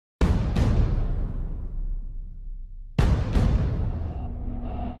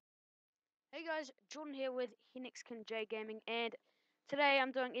Hey guys, Jordan here with Henixkin J Gaming, and today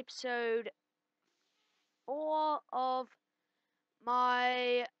I'm doing episode 4 of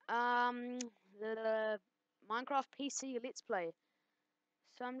my the Minecraft PC Let's Play.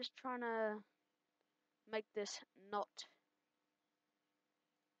 So I'm just trying to make this not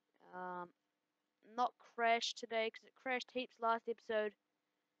crash today, because it crashed heaps last episode,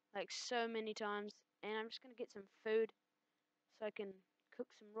 like so many times. And I'm just gonna get some food so I can cook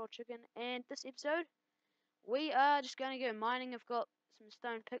some raw chicken. And this episode we are just gonna go mining. I've got some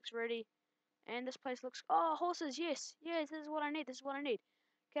stone picks ready. And this place looks... Oh, horses, yes. Yes, this is what I need. This is what I need.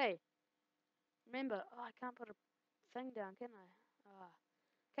 Okay. Remember... Oh, I can't put a thing down, can I? Ah.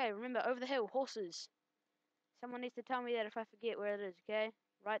 Okay, remember, over the hill, horses. Someone needs to tell me that if I forget where it is, okay?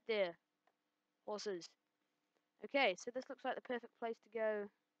 Right there. Horses. Okay, so this looks like the perfect place to go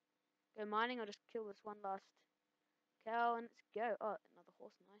mining. I'll just kill this one last cow and let's go. Oh, another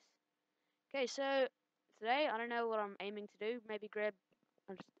horse, nice. Okay, so today, I don't know what I'm aiming to do. Maybe grab...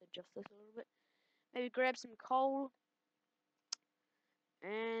 I'll just adjust this a little bit. Maybe grab some coal.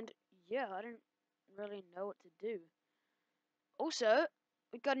 And yeah, I don't really know what to do. Also,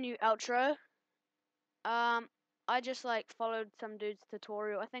 we got a new outro. I just like followed some dude's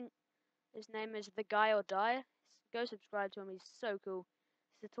tutorial. I think his name is The Guy or Die. Go subscribe to him. He's so cool.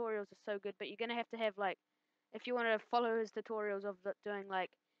 His tutorials are so good. But you're gonna have to have like, if you want to follow his tutorials of doing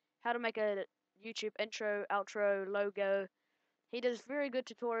like how to make a YouTube intro, outro, logo. He does very good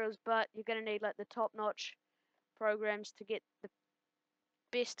tutorials, but you're gonna need like the top-notch programs to get the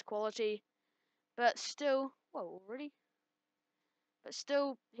best quality. But still, whoa, already? But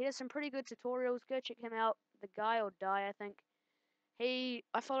still, he does some pretty good tutorials. Go check him out. The Guy or Die, I think.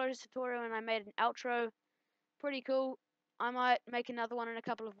 I followed his tutorial and I made an outro. Pretty cool. I might make another one in a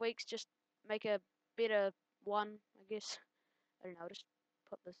couple of weeks. Just make a better one, I guess. I don't know. I'll just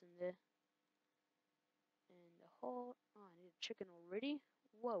put this in there. And the whole... Oh, I need a chicken already.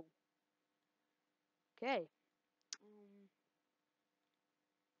 Whoa. Okay.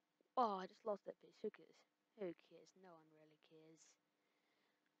 Oh, I just lost that piece. Who cares? Who cares? No one really cares.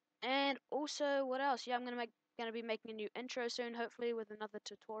 And also, what else? Yeah, I'm gonna be making a new intro soon, hopefully with another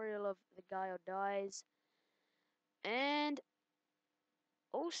tutorial of The Guy or Dies. And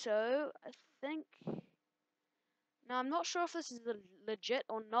also, I think... Now, I'm not sure if this is legit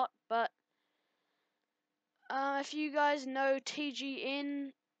or not, but if you guys know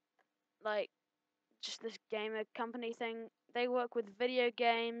TGN, like just this gamer company thing, they work with video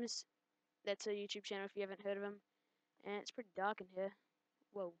games. That's a YouTube channel if you haven't heard of them. And it's pretty dark in here.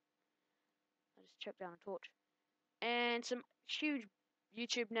 Whoa. I just chucked down a torch. And some huge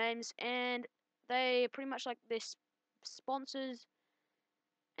YouTube names, and they pretty much like their sponsors.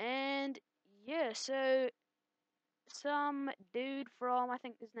 And yeah, so some dude from, I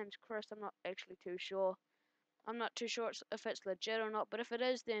think his name's Chris, I'm not actually too sure. I'm not too sure if it's legit or not, but if it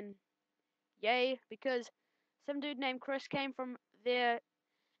is, then yay, because some dude named Chris came from there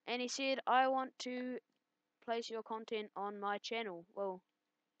and he said, I want to place your content on my channel. Well,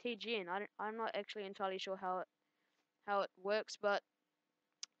 TGN. I'm not actually entirely sure how it works, but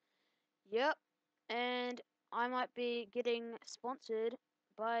yep. And I might be getting sponsored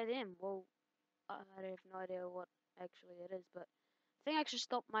by them. Well, I have no idea what actually it is, but I think I should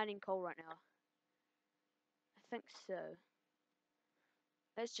stop mining coal right now. I think so.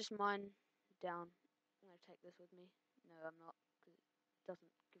 Let's just mine down. I'm gonna take this with me. No, I'm not, because it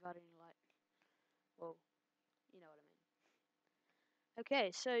doesn't give out any light. Well, you know what I mean.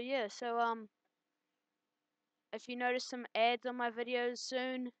 Okay, so yeah, if you notice some ads on my videos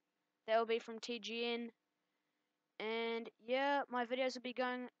soon, that will be from TGN. And yeah, my videos will be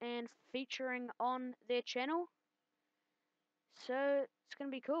going and featuring on their channel. So it's gonna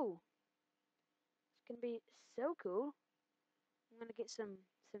be cool. It's gonna be so cool. I'm gonna get some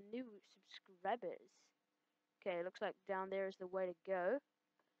new subscribers. Okay, looks like down there is the way to go.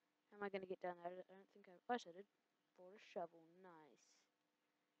 How am I gonna get down there? I don't think I... Oh, I did. Bought a shovel. Nice.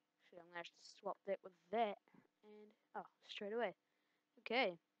 Actually, I'm gonna have to swap that with that. And, oh, straight away.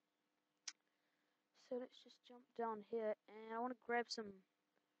 Okay. So let's just jump down here. And I want to grab some...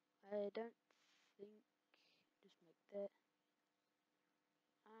 I don't think... Just make that.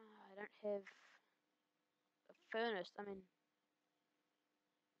 I don't have a furnace. I mean,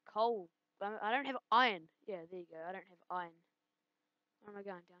 coal. I don't have iron. Yeah, there you go. I don't have iron. Where am I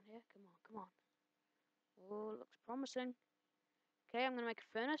going? Down here? Come on, come on. Oh, looks promising. Okay, I'm gonna make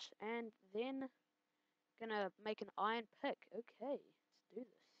a furnace and then gonna make an iron pick. Okay, let's do this.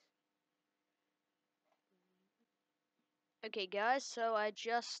 Okay, guys, so I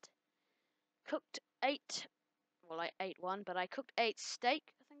just cooked 8. Well, I ate one, but I cooked 8 steak.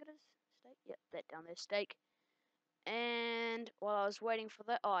 I think it is steak. Yep, that down there, steak. And while I was waiting for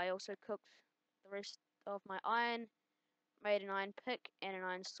that, I also cooked the rest of my iron, made an iron pick and an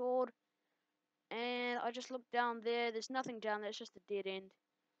iron sword. And I just looked down there, there's nothing down there, it's just a dead end.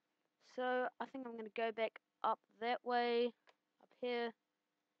 So I think I'm going to go back up that way, up here,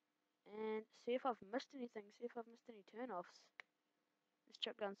 and see if I've missed anything, see if I've missed any turn-offs. Let's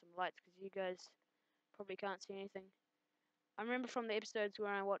chuck down some lights, because you guys probably can't see anything. I remember from the episodes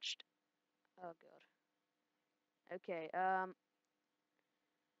where I watched... Oh god. Okay, I'm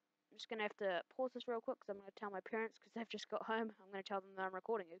just going to have to pause this real quick, because I'm going to tell my parents, because they've just got home. I'm going to tell them that I'm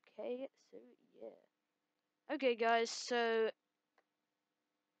recording, okay? So, yeah. Okay, guys, so...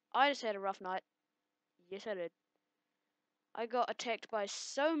 I just had a rough night. Yes, I did. I got attacked by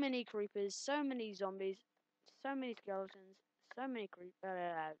so many creepers, so many zombies, so many skeletons, so many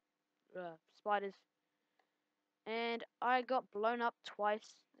spiders. And I got blown up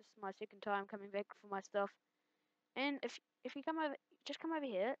twice. This is my second time coming back for my stuff. And if you come over, just come over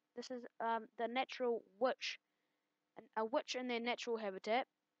here. This is the natural witch, a witch in their natural habitat.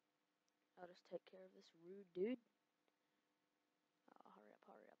 I'll just take care of this rude dude. Oh, hurry up,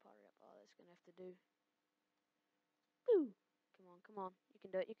 hurry up, hurry up. Oh, that's gonna have to do. Woo! Come on, you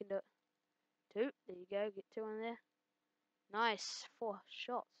can do it, you can do it. 2, there you go, get 2 in there. Nice, 4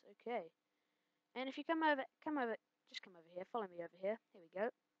 shots, okay. And if you come over, just come over here, follow me over here. Here we go.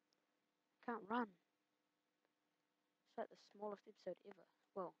 Can't run. It's like the smallest episode ever.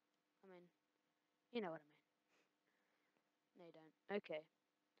 Well, I mean, you know what I mean. No, you don't. Okay.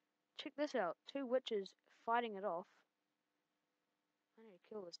 Check this out. 2 witches fighting it off. I need to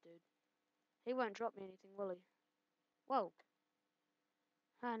kill this dude. He won't drop me anything, will he? Whoa.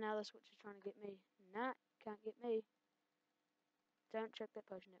 Ah, now this witch is trying to get me. Nah, can't get me. Don't chuck that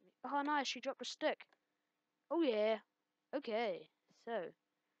potion at me. Oh, nice, she dropped a stick. Oh, yeah. Okay, so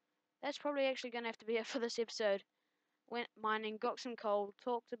that's probably actually going to have to be it for this episode. Went mining, got some coal,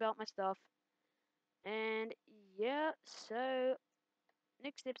 talked about my stuff. And, yeah, so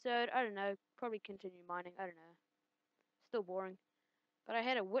next episode, I don't know, probably continue mining, I don't know. Still boring. But I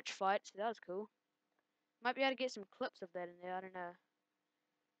had a witch fight, so that was cool. Might be able to get some clips of that in there, I don't know.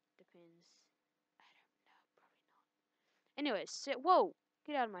 Depends. I don't know, probably not. Anyways, so, whoa!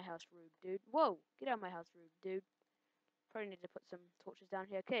 Get out of my house, rude dude. Whoa! Get out of my house, rude dude. Probably need to put some torches down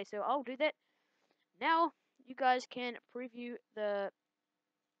here. Okay, so I'll do that. Now, you guys can preview the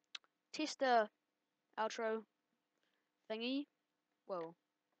tester outro thingy. Whoa.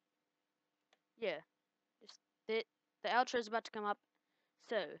 Yeah. The outro is about to come up.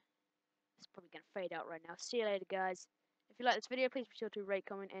 So, it's probably going to fade out right now. See you later, guys. If you like this video, please be sure to rate,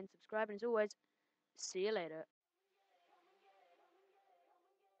 comment, and subscribe. And as always, see you later.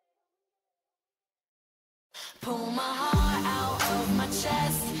 Pull my heart out of my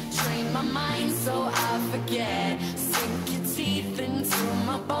chest, train my mind so I forget.